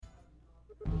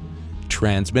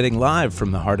Transmitting live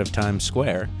from the heart of Times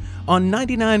Square on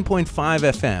 99.5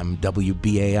 FM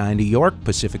WBAI New York,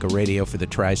 Pacifica Radio for the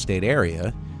tri-state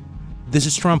area. This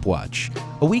is Trump Watch,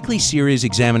 a weekly series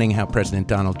examining how President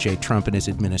Donald J. Trump and his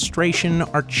administration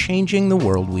are changing the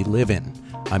world we live in.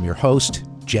 I'm your host,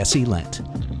 Jesse Lent.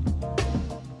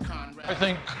 I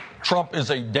think Trump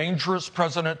is a dangerous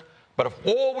president, but if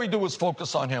all we do is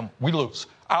focus on him, we lose.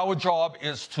 Our job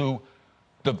is to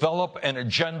develop an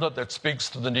agenda that speaks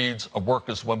to the needs of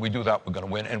workers. When we do that, we're going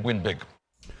to win, and win big.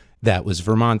 That was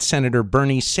Vermont Senator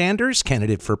Bernie Sanders,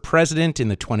 candidate for president in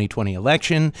the 2020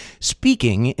 election,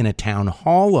 speaking in a town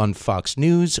hall on Fox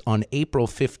News on April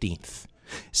 15th.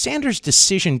 Sanders'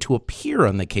 decision to appear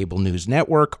on the cable news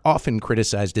network, often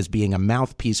criticized as being a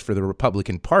mouthpiece for the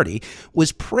Republican Party,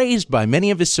 was praised by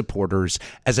many of his supporters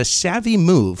as a savvy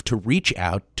move to reach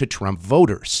out to Trump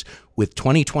voters, with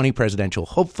 2020 presidential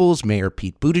hopefuls Mayor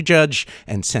Pete Buttigieg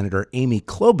and Senator Amy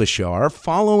Klobuchar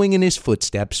following in his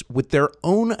footsteps with their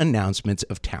own announcements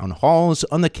of town halls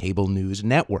on the cable news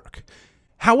network.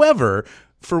 However,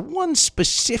 for one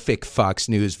specific Fox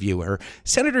News viewer,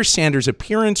 Senator Sanders'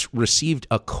 appearance received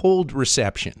a cold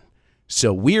reception.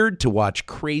 So weird to watch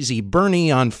crazy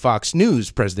Bernie on Fox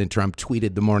News, President Trump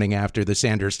tweeted the morning after the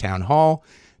Sanders town hall.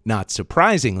 Not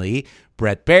surprisingly,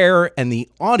 Bret Baier and the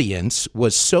audience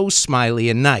was so smiley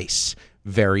and nice.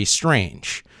 Very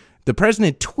strange. The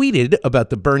president tweeted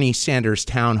about the Bernie Sanders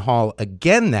town hall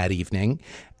again that evening,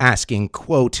 asking,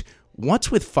 quote, "What's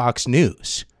with Fox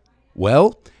News?"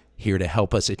 Well, here to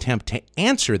help us attempt to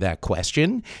answer that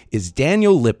question is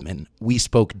Daniel Lippman. We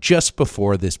spoke just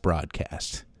before this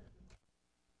broadcast.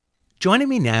 Joining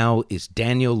me now is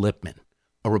Daniel Lippman,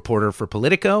 a reporter for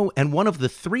Politico and one of the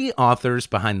three authors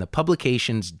behind the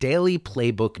publication's Daily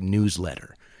Playbook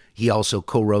newsletter. He also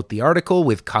co-wrote the article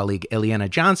with colleague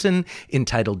Eliana Johnson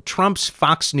entitled Trump's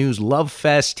Fox News Love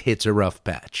Fest Hits a Rough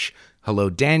Patch. Hello,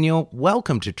 Daniel.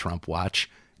 Welcome to Trump Watch.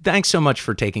 Thanks so much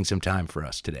for taking some time for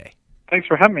us today. Thanks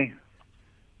for having me.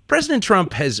 President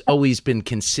Trump has always been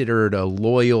considered a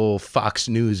loyal Fox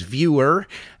News viewer,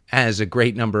 as a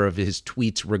great number of his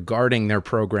tweets regarding their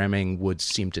programming would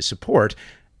seem to support.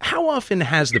 How often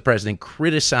has the president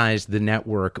criticized the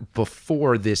network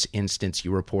before this instance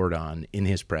you report on in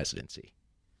his presidency?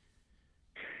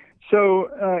 So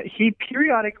he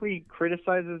periodically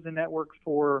criticizes the network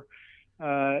for,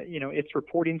 its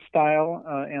reporting style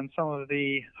and some of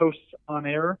the hosts on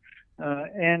air.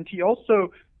 And he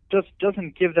also just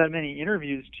doesn't give that many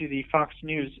interviews to the Fox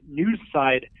News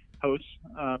side hosts,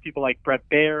 people like Bret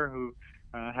Baier, who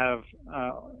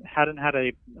hadn't had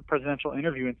a presidential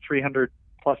interview in 300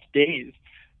 plus days.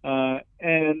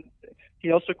 And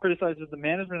he also criticizes the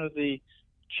management of the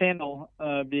channel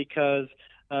because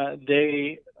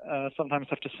they sometimes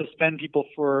have to suspend people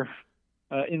for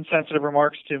insensitive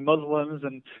remarks to Muslims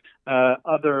and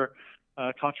other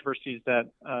controversies that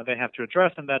they have to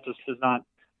address, and that just does not,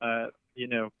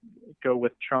 go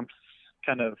with Trump's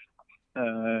kind of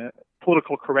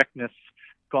political correctness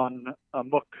gone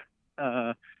amok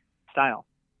style.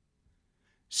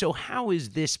 So how is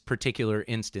this particular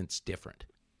instance different?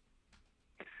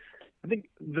 I think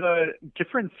the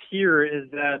difference here is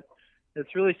that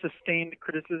it's really sustained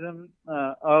criticism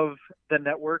of the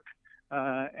network,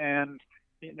 and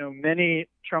many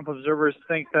Trump observers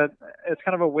think that it's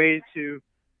kind of a way to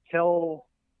tell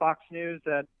Fox News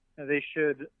that they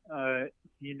should,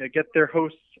 get their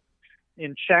hosts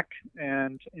in check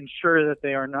and ensure that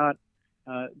they are not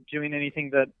doing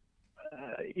anything that,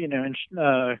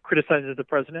 criticizes the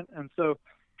president. And so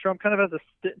Trump kind of has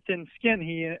a thin skin.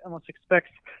 He almost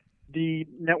expects the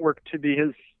network to be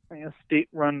his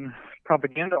state-run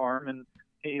propaganda arm, and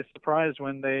he is surprised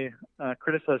when they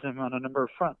criticize him on a number of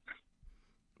fronts.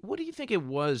 What do you think it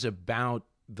was about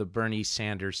the Bernie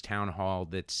Sanders town hall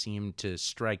that seemed to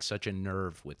strike such a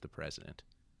nerve with the president?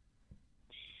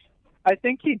 I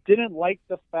think he didn't like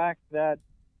the fact that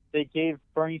they gave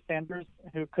Bernie Sanders,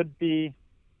 who could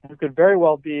very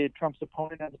well be Trump's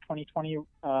opponent at the 2020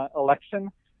 election,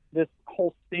 this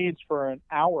whole stage for an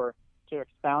hour to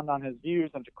expound on his views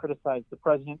and to criticize the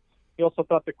president. He also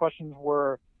thought the questions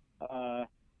were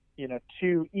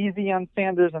too easy on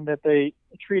Sanders and that they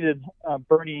treated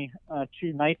Bernie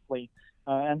too nicely.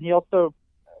 And he also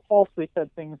falsely said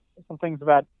some things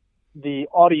about the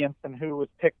audience and who was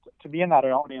picked to be in that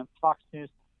audience. Fox News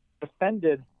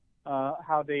defended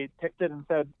how they picked it and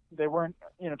said they weren't,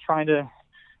 trying to,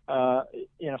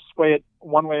 sway it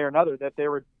one way or another, that they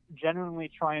were genuinely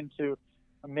trying to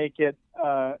make it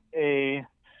an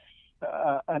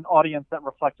audience that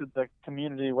reflected the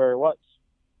community where it was.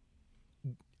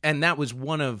 And that was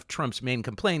one of Trump's main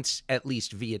complaints, at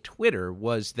least via Twitter,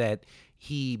 was that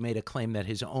he made a claim that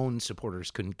his own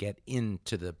supporters couldn't get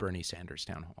into the Bernie Sanders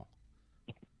town hall.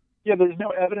 Yeah, there's no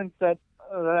evidence that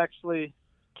that actually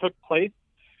took place.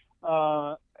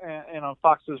 And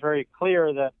Fox was very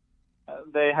clear that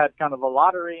they had kind of a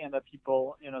lottery, and that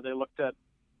people, they looked at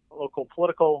local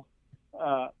political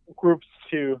groups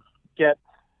to get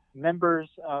members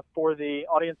for the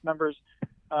audience members.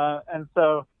 And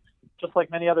so, just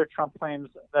like many other Trump claims,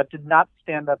 that did not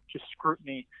stand up to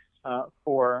scrutiny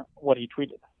for what he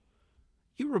tweeted.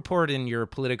 You report in your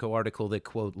Politico article that,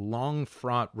 quote, long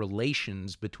fraught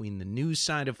relations between the news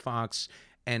side of Fox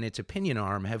and its opinion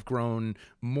arm have grown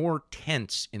more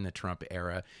tense in the Trump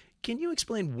era. Can you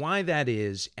explain why that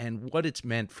is and what it's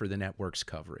meant for the network's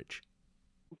coverage?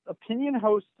 Opinion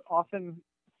hosts often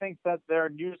think that their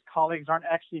news colleagues aren't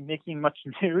actually making much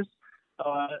news,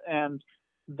 and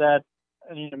that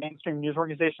mainstream news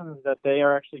organizations, that they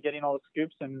are actually getting all the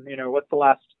scoops. And what's the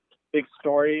last big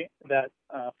story that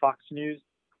Fox News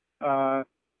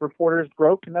reporters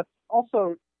broke? And that's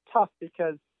also tough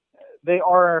because they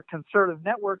are a conservative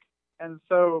network, and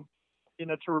so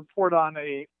to report on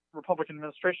a Republican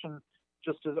administration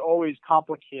just is always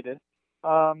complicated.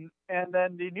 And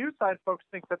then the news side folks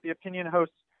think that the opinion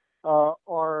hosts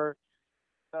are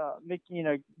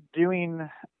doing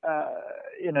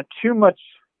too much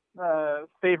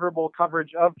favorable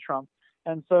coverage of Trump,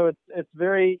 and so it's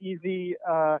very easy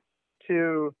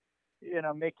to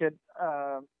make it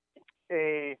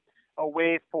a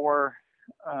way for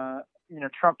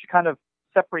Trump to kind of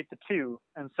separate the two.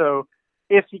 And so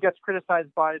if he gets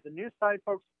criticized by the news side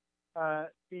folks,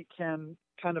 he can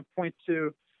kind of point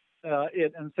to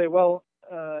it and say, well,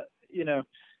 the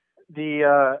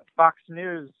Fox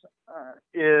News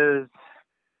is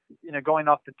going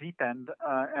off the deep end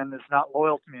and is not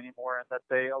loyal to me anymore, and that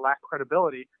they lack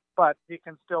credibility. But he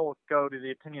can still go to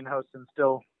the opinion hosts and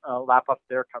still lap up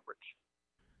their coverage.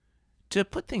 To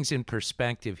put things in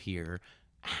perspective here,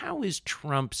 how is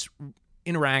Trump's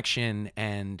interaction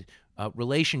and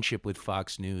relationship with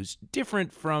Fox News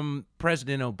different from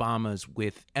President Obama's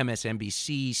with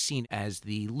MSNBC, seen as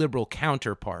the liberal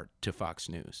counterpart to Fox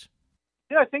News?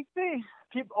 Yeah, I think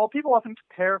people often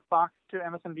compare Fox to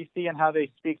MSNBC and how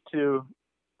they speak to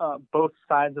both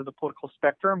sides of the political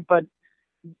spectrum, but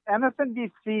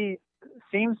MSNBC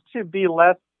seems to be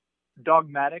less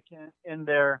dogmatic in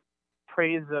their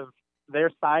praise of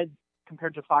their side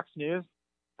compared to Fox News.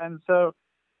 And so,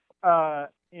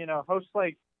 hosts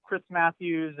like Chris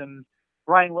Matthews and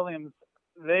Brian Williams,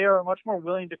 they are much more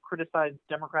willing to criticize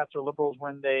Democrats or liberals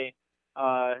when they,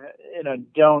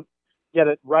 don't get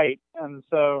it right. And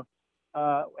so,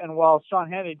 and while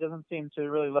Sean Hannity doesn't seem to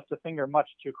really lift a finger much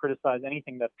to criticize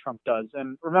anything that Trump does.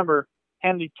 And remember,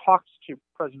 Hannity talks to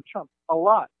President Trump a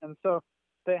lot. And so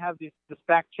they have this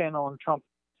back channel, and Trump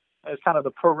is kind of the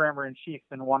programmer in chief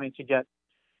and wanting to get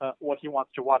what he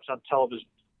wants to watch on television.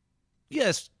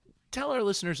 Yes. Tell our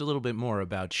listeners a little bit more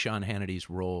about Sean Hannity's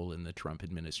role in the Trump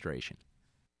administration.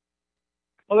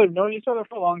 Well, they've known each other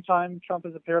for a long time. Trump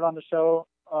has appeared on the show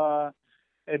a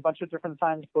bunch of different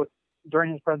times, both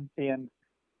during his presidency and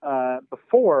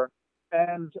before.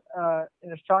 And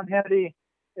Sean Hannity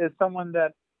is someone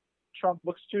that Trump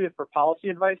looks to for policy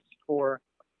advice, for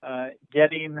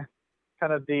getting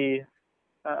kind of the,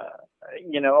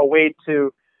 a way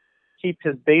to keep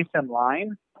his base in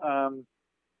line.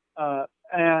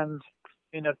 And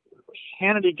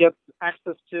Hannity gets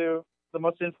access to the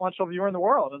most influential viewer in the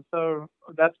world. And so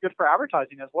that's good for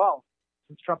advertising as well,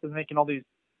 since Trump is making all these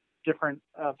different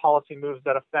policy moves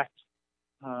that affect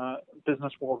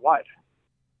business worldwide.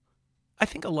 I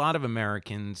think a lot of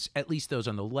Americans, at least those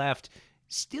on the left,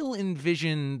 still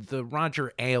envision the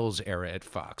Roger Ailes era at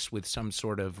Fox with some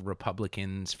sort of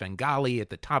Republican Svengali at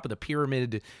the top of the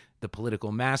pyramid, the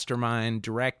political mastermind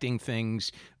directing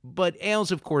things. But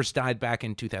Ailes, of course, died back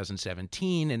in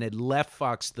 2017 and had left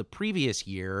Fox the previous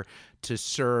year to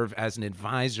serve as an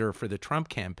advisor for the Trump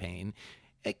campaign.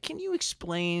 Can you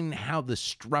explain how the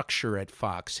structure at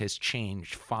Fox has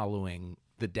changed following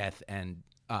the death and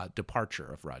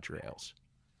departure of Roger Ailes?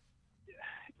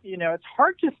 It's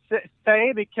hard to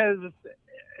say because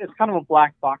it's kind of a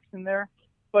black box in there.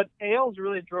 But Ailes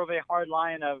really drove a hard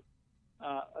line of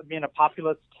being a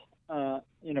populist,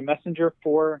 messenger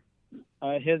for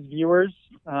his viewers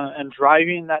and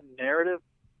driving that narrative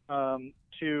in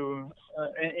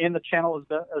the channel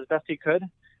as best he could.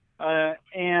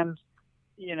 And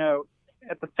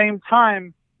at the same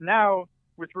time, now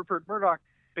with Rupert Murdoch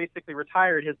basically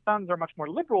retired, his sons are much more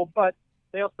liberal, but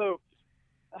they also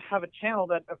have a channel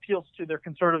that appeals to their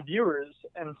conservative viewers.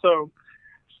 And so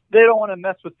they don't want to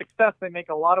mess with success. They make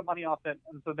a lot of money off it,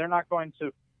 and so they're not going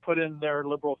to put in their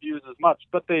liberal views as much.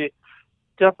 But they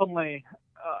definitely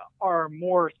are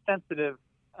more sensitive,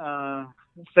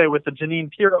 say with the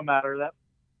Jeanine Pirro matter, that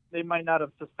they might not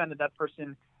have suspended that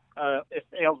person if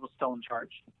Ailes was still in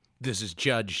charge. This is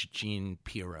Judge Jeanine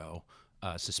Pirro,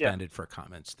 suspended for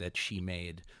comments that she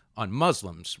made on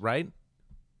Muslims, right?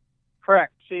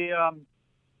 Correct. She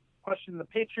questioned the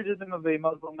patriotism of a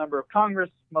Muslim member of Congress,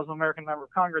 Muslim American member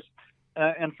of Congress,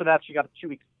 and for that she got a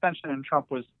 2-week suspension, and Trump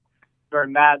was very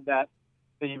mad that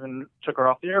they even took her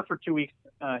off the air for 2 weeks.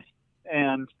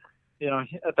 And,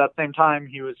 at that same time,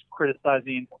 he was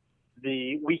criticizing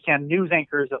the weekend news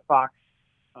anchors at Fox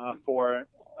for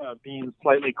being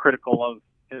slightly critical of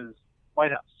his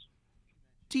White House.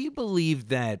 Do you believe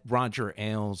that Roger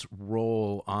Ailes'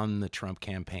 role on the Trump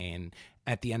campaign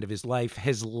at the end of his life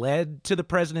has led to the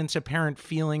president's apparent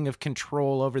feeling of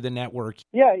control over the network?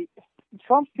 Yeah,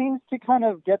 Trump seems to kind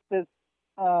of get this,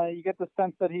 you get the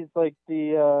sense that he's like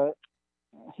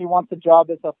he wants a job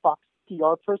as a Fox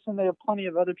PR person. They have plenty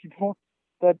of other people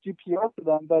that do PR for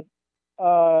them, but,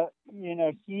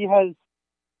 he has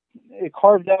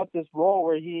carved out this role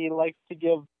where he likes to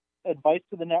give advice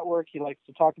to the network. He likes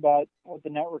to talk about what the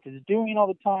network is doing all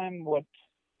the time, what,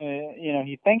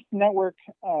 he thanks the network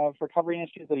for covering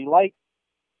issues that he likes.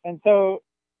 And so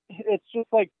it's just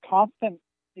like constant,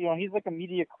 he's like a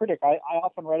media critic. I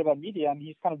often write about media, and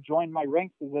he's kind of joined my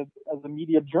ranks as a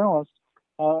media journalist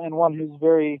and one who's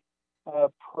very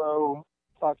pro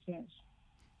Fox News.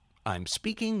 I'm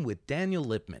speaking with Daniel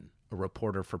Lippman, a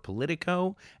reporter for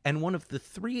Politico and one of the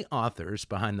 3 authors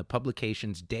behind the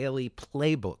publication's daily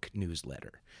Playbook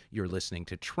newsletter. You're listening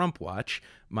to Trump Watch.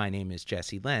 My name is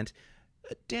Jesse Lent.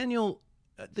 Daniel,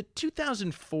 the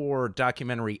 2004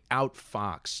 documentary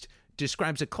Outfoxed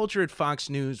describes a culture at Fox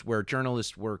News where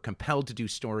journalists were compelled to do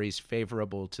stories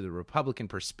favorable to the Republican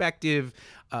perspective,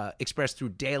 expressed through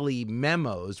daily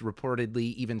memos,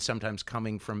 reportedly even sometimes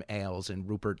coming from Ailes and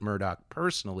Rupert Murdoch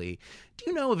personally. Do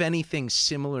you know if anything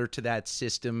similar to that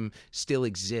system still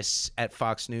exists at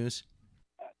Fox News?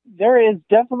 There is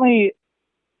definitely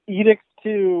edicts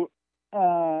to,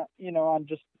 on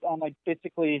like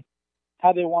basically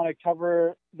how they want to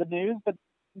cover the news, but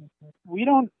we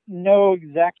don't know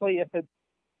exactly if it's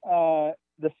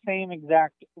the same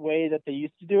exact way that they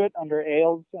used to do it under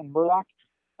Ailes and Murdoch.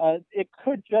 It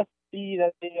could just be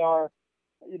that they are,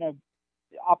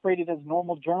 operated as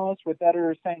normal journalists with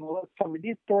editors saying, well, let's cover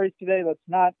these stories today, let's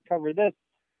not cover this.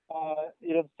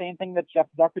 The same thing that Jeff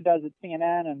Zucker does at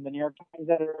CNN and the New York Times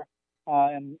editor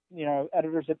and,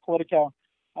 editors at Politico.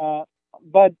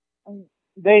 But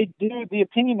the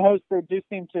opinion hosts, they do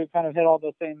seem to kind of hit all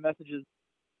the same messages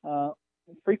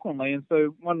frequently, and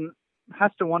so one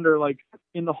has to wonder, like,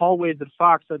 in the hallways at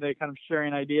Fox, are they kind of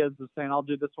sharing ideas of saying, I'll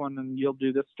do this one and you'll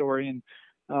do this story, and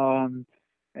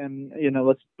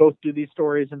let's both do these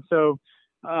stories. And so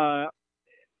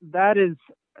that is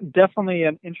definitely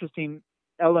an interesting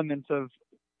element of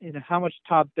how much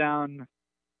top down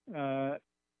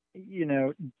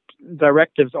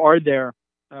directives are there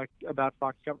about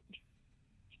Fox coverage.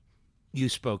 You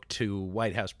spoke to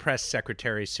White House Press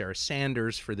Secretary Sarah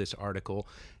Sanders for this article.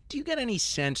 Do you get any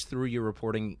sense through your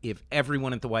reporting if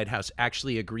everyone at the White House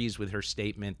actually agrees with her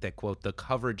statement that, quote, the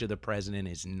coverage of the president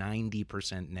is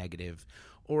 90% negative?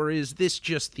 Or is this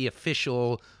just the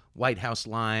official White House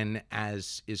line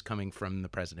as is coming from the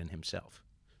president himself?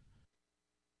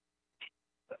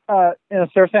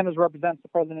 Sarah Sanders represents the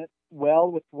president well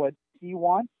with what he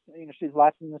wants. She's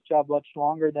lasted in this job much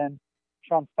longer than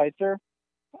Sean Spicer.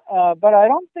 But I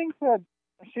don't think that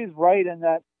she's right in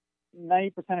that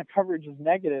 90% of coverage is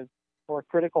negative or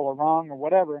critical or wrong or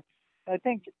whatever. I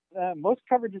think most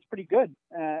coverage is pretty good.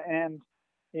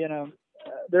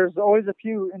 There's always a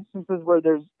few instances where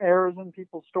there's errors in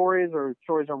people's stories or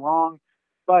stories are wrong.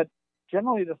 But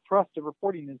generally the thrust of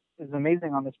reporting is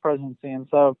amazing on this presidency. And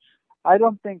so I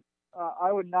don't think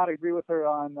I would not agree with her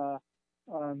on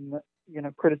our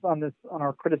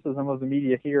criticism of the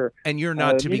media here. And you're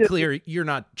not, to be clear, you're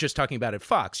not just talking about at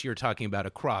Fox. You're talking about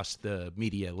across the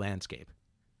media landscape.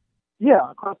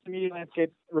 Yeah, across the media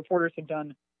landscape, reporters have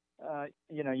done,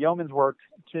 yeoman's work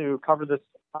to cover this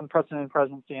unprecedented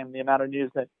presidency and the amount of news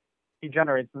that he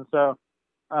generates. And so,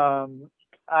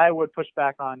 I would push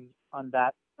back on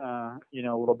that, a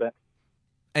little bit.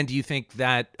 And do you think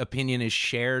that opinion is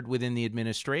shared within the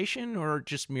administration or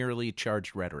just merely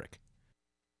charged rhetoric?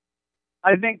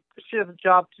 I think she has a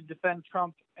job to defend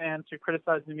Trump and to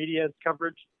criticize the media's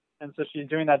coverage, and so she's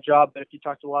doing that job. But if you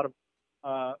talk to a lot of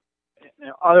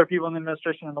other people in the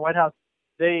administration and the White House,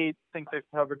 they think the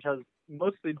coverage has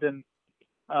mostly been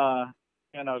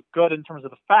good in terms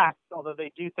of the facts, although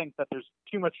they do think that there's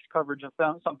too much coverage of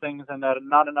some things and that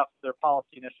not enough of their policy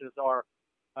initiatives are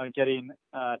getting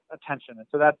attention. And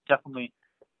so that's definitely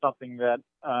something that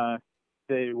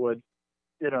they would,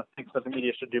 think that the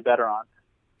media should do better on.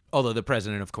 Although the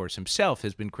president, of course, himself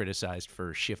has been criticized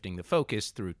for shifting the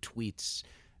focus through tweets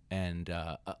and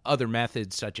other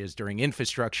methods, such as during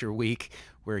Infrastructure Week,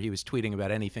 where he was tweeting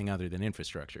about anything other than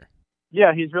infrastructure.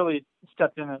 Yeah, he's really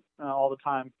stepped in it all the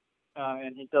time,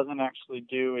 and he doesn't actually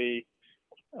do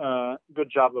a good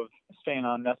job of staying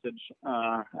on message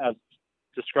as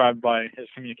described by his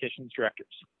communications directors,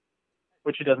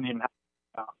 which he doesn't even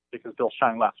have because Bill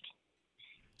Shine left.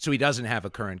 So he doesn't have a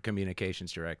current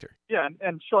communications director. Yeah,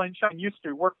 and Shine used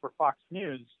to work for Fox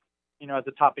News, as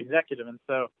a top executive, and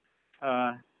so,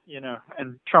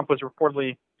 and Trump was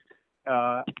reportedly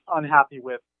unhappy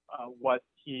with what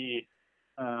he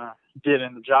did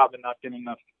in the job and not getting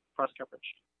enough press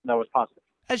coverage. That was positive.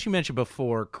 As you mentioned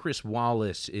before, Chris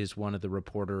Wallace is one of the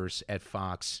reporters at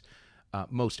Fox,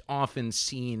 most often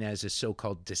seen as a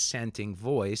so-called dissenting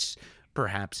voice,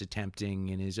 perhaps attempting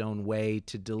in his own way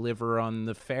to deliver on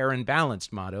the fair and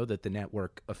balanced motto that the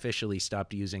network officially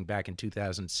stopped using back in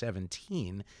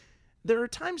 2017. There are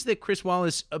times that Chris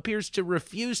Wallace appears to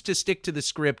refuse to stick to the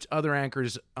script other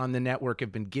anchors on the network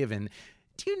have been given.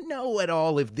 Do you know at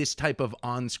all if this type of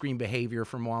on-screen behavior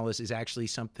from Wallace is actually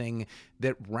something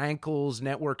that rankles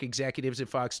network executives at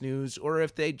Fox News, or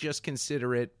if they just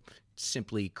consider it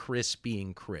simply Chris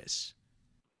being Chris?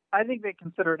 I think they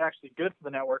consider it actually good for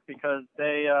the network because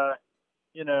they,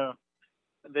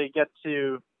 they get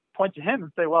to point to him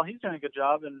and say, well, he's doing a good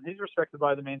job and he's respected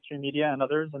by the mainstream media and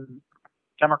others and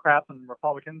Democrats and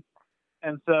Republicans.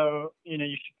 And so, you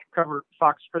should cover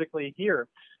Fox critically here.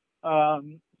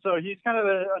 So he's kind of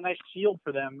a nice shield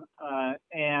for them.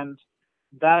 And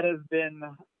that has been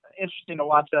interesting to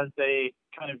watch as they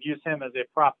kind of use him as a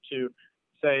prop to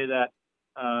say that,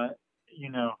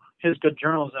 his good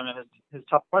journalism and his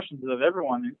tough questions of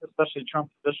everyone, especially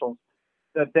Trump officials,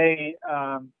 that they,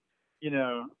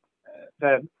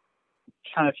 that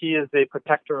kind of he is a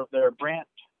protector of their brand.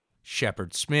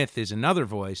 Shepard Smith is another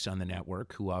voice on the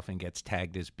network who often gets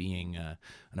tagged as being an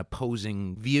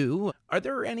opposing view. Are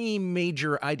there any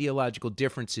major ideological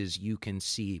differences you can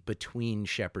see between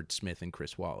Shepard Smith and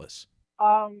Chris Wallace?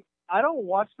 I don't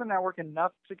watch the network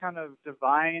enough to kind of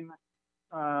divine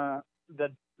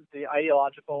the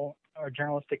ideological or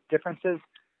journalistic differences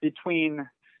between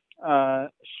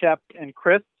Shep and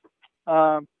Chris.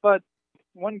 But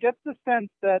one gets the sense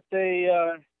that they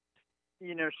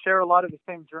share a lot of the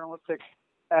same journalistic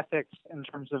ethics in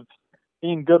terms of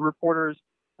being good reporters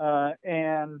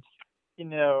and,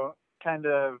 kind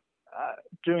of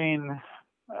doing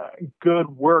good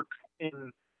work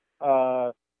in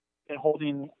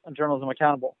holding journalism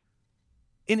accountable.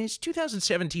 In his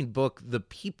 2017 book, The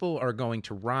People Are Going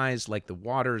to Rise Like the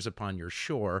Waters Upon Your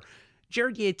Shore,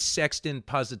 Jared Yates Sexton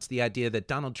posits the idea that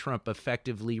Donald Trump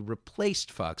effectively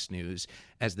replaced Fox News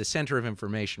as the center of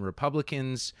information for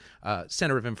Republicans,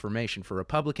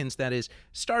 that is,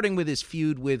 starting with his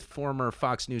feud with former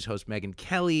Fox News host Megyn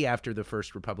Kelly after the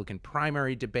first Republican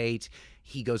primary debate.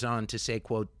 He goes on to say,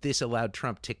 quote, "This allowed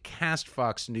Trump to cast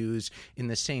Fox News in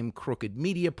the same crooked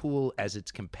media pool as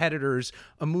its competitors,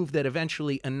 a move that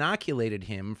eventually inoculated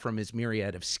him from his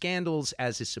myriad of scandals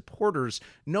as his supporters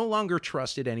no longer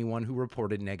trusted anyone who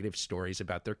reported negative stories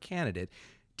about their candidate."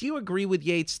 Do you agree with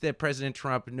Yates that President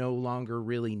Trump no longer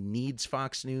really needs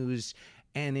Fox News?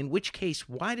 And in which case,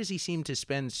 why does he seem to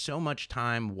spend so much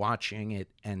time watching it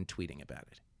and tweeting about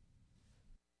it?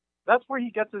 That's where he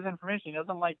gets his information. He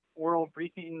doesn't like oral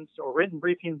briefings or written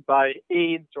briefings by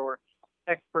aides or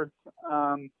experts.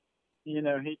 He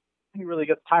really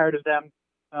gets tired of them.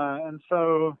 And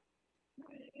so,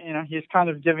 he's kind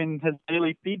of giving his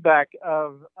daily feedback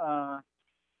of,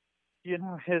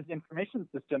 his information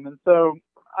system. And so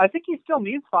I think he still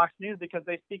needs Fox News because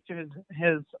they speak to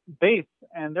his base,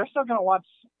 and they're still going to watch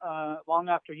long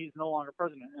after he's no longer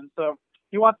president. And so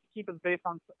he wants to keep his base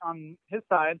on his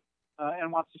side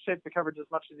and wants to shape the coverage as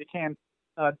much as he can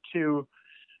to,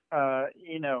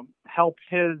 help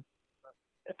his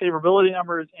favorability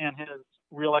numbers and his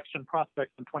reelection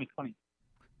prospects in 2020.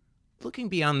 Looking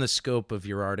beyond the scope of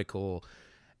your article,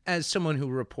 as someone who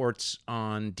reports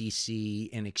on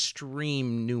D.C. in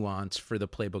extreme nuance for the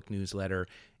Playbook newsletter,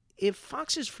 if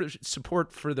Fox's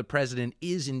support for the president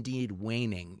is indeed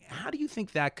waning, how do you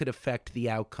think that could affect the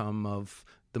outcome of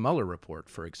the Mueller report,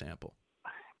 for example?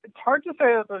 It's hard to say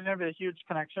that there's going to be a huge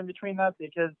connection between that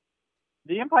because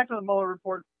the impact of the Mueller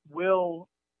report will,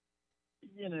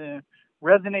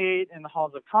 resonate in the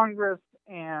halls of Congress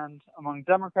and among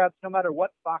Democrats, no matter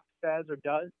what Fox says or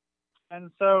does.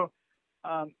 And so,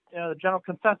 the general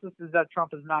consensus is that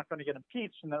Trump is not going to get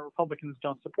impeached, and that Republicans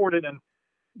don't support it, and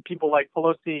people like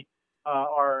Pelosi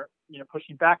are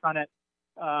pushing back on it.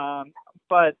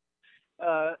 But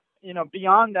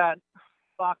beyond that,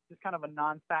 Fox is kind of a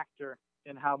non-factor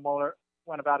in how Mueller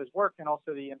went about his work, and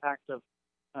also the impact of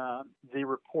the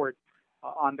report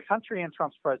on the country and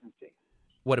Trump's presidency.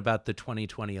 What about the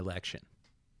 2020 election?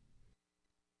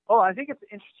 Well, I think it's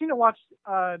interesting to watch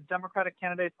Democratic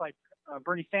candidates like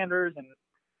Bernie Sanders and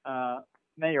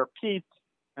Mayor Pete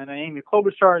and Amy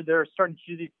Klobuchar. They're starting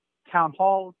to do these town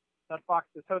halls that Fox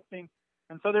is hosting.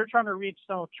 And so they're trying to reach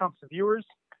some of Trump's viewers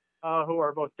who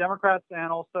are both Democrats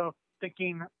and also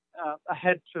thinking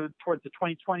ahead towards the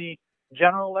 2020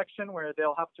 general election, where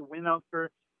they'll have to win over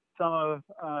some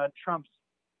of Trump's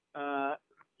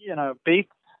base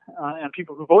and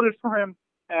people who voted for him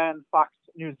and Fox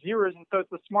News viewers. And so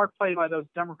it's a smart play by those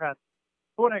Democrats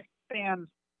who want to expand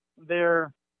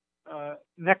their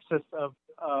nexus of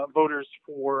voters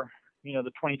for the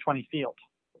 2020 field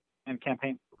and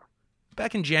campaign.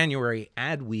 Back in January,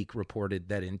 Adweek reported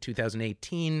that in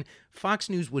 2018, Fox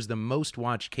News was the most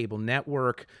watched cable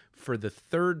network for the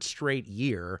third straight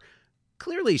year.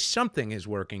 Clearly, something is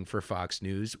working for Fox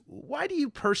News. Why do you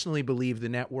personally believe the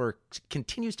network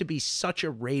continues to be such a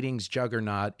ratings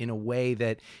juggernaut in a way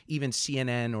that even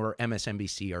CNN or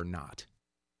MSNBC are not?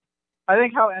 I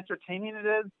think how entertaining it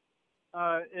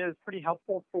is pretty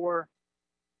helpful for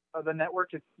the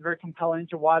network. It's very compelling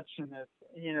to watch, and it's,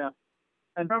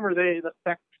 and remember, the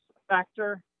sex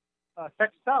factor,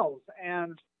 sex sells.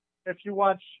 And if you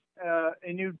watch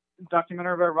a new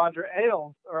documentary about Roger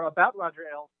Ailes,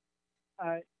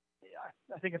 I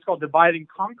think it's called Divide and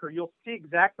Conquer, you'll see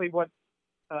exactly what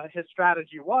his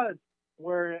strategy was,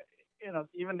 where,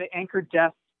 even the anchor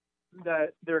desks,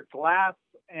 that they're glass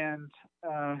and,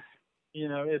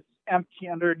 it's empty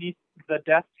underneath the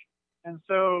desk. And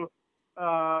so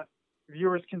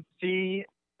viewers can see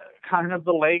kind of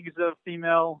the legs of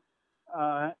female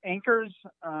anchors,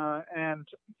 and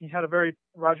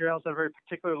Roger Ailes had a very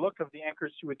particular look of the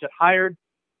anchors who would get hired.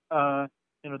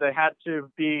 They had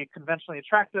to be conventionally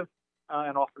attractive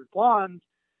and often blonde.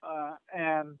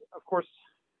 And of course,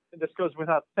 this goes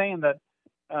without saying that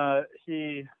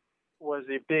he was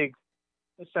a big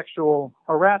sexual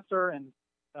harasser, and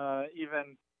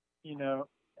even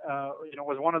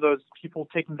was one of those people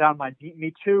taken down by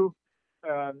Me Too.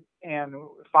 And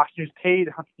Fox News paid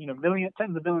tens of millions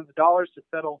of dollars to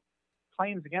settle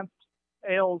claims against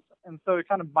Ailes, and so it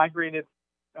kind of migrated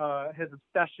his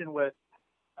obsession with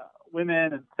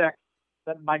women and sex,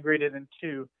 that migrated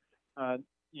into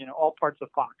all parts of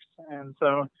Fox. And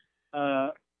so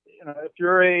if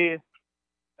you're a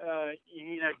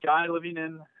guy living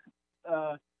in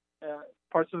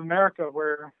parts of America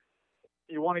where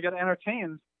you want to get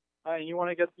entertained and you want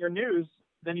to get your news,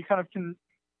 then you kind of can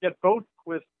get both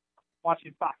with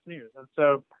watching Fox News. And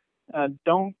so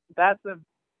that's a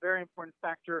very important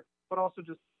factor, but also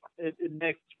just it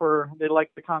makes they like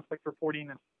the conflict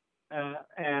reporting,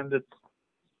 and it's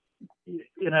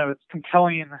it's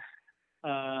compelling.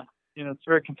 It's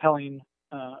very compelling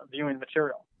viewing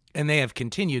material. And they have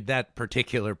continued that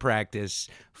particular practice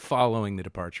following the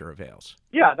departure of Ailes.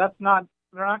 Yeah, they're not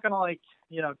going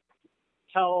to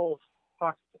tell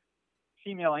Fox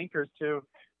female anchors to,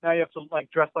 now you have to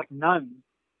dress like nuns.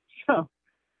 So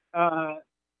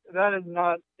that is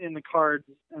not in the cards,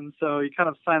 and so you kind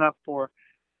of sign up for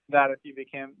that if you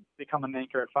become an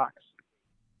anchor at Fox.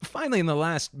 Finally, in the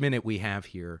last minute we have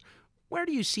here, where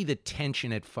do you see the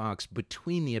tension at Fox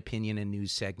between the opinion and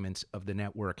news segments of the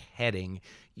network heading?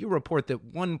 You report that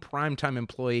one primetime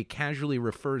employee casually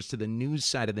refers to the news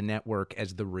side of the network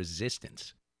as the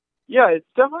resistance. Yeah, it's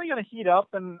definitely going to heat up,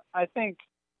 and I think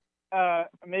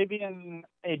maybe in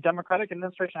a Democratic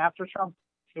administration after Trump,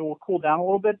 it will cool down a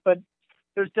little bit, but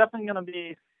there's definitely going to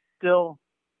be still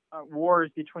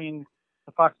wars between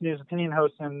the Fox News opinion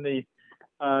hosts and the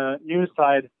news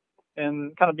side,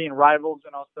 and kind of being rivals,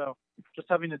 and also just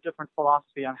having a different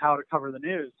philosophy on how to cover the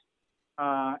news.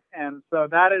 And so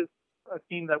that is a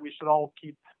theme that we should all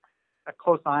keep a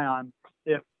close eye on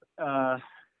if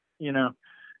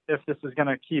this is going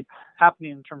to keep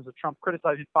happening in terms of Trump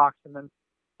criticizing Fox, and then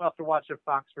we'll have to watch if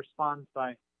Fox responds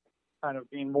by kind of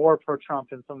being more pro-Trump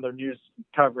in some of their news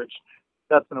coverage.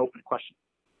 That's an open question.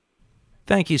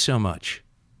 Thank you so much.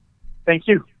 Thank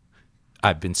you.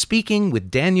 I've been speaking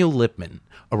with Daniel Lippman,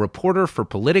 a reporter for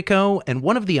Politico and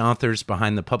one of the authors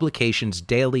behind the publication's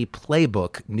daily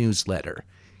Playbook newsletter.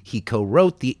 He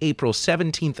co-wrote the April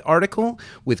 17th article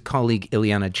with colleague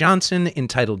Ileana Johnson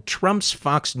entitled Trump's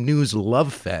Fox News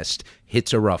Love Fest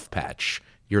Hits a Rough Patch.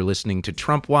 You're listening to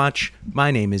Trump Watch.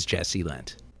 My name is Jesse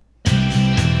Lent.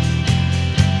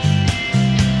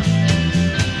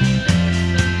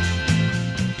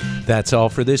 That's all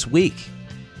for this week.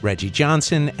 Reggie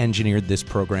Johnson engineered this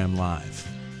program live.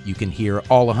 You can hear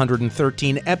all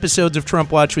 113 episodes of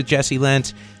Trump Watch with Jesse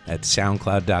Lent at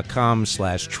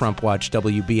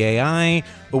soundcloud.com/TrumpWatchWBAI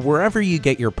or wherever you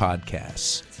get your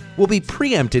podcasts. We'll be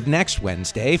preempted next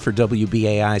Wednesday for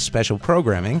WBAI special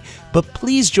programming, but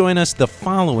please join us the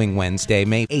following Wednesday,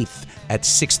 May 8th at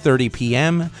 6:30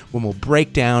 p.m. when we'll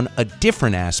break down a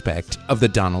different aspect of the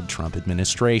Donald Trump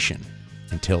administration.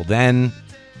 Until then,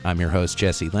 I'm your host,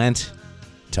 Jesse Lent.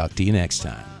 Talk to you next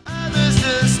time.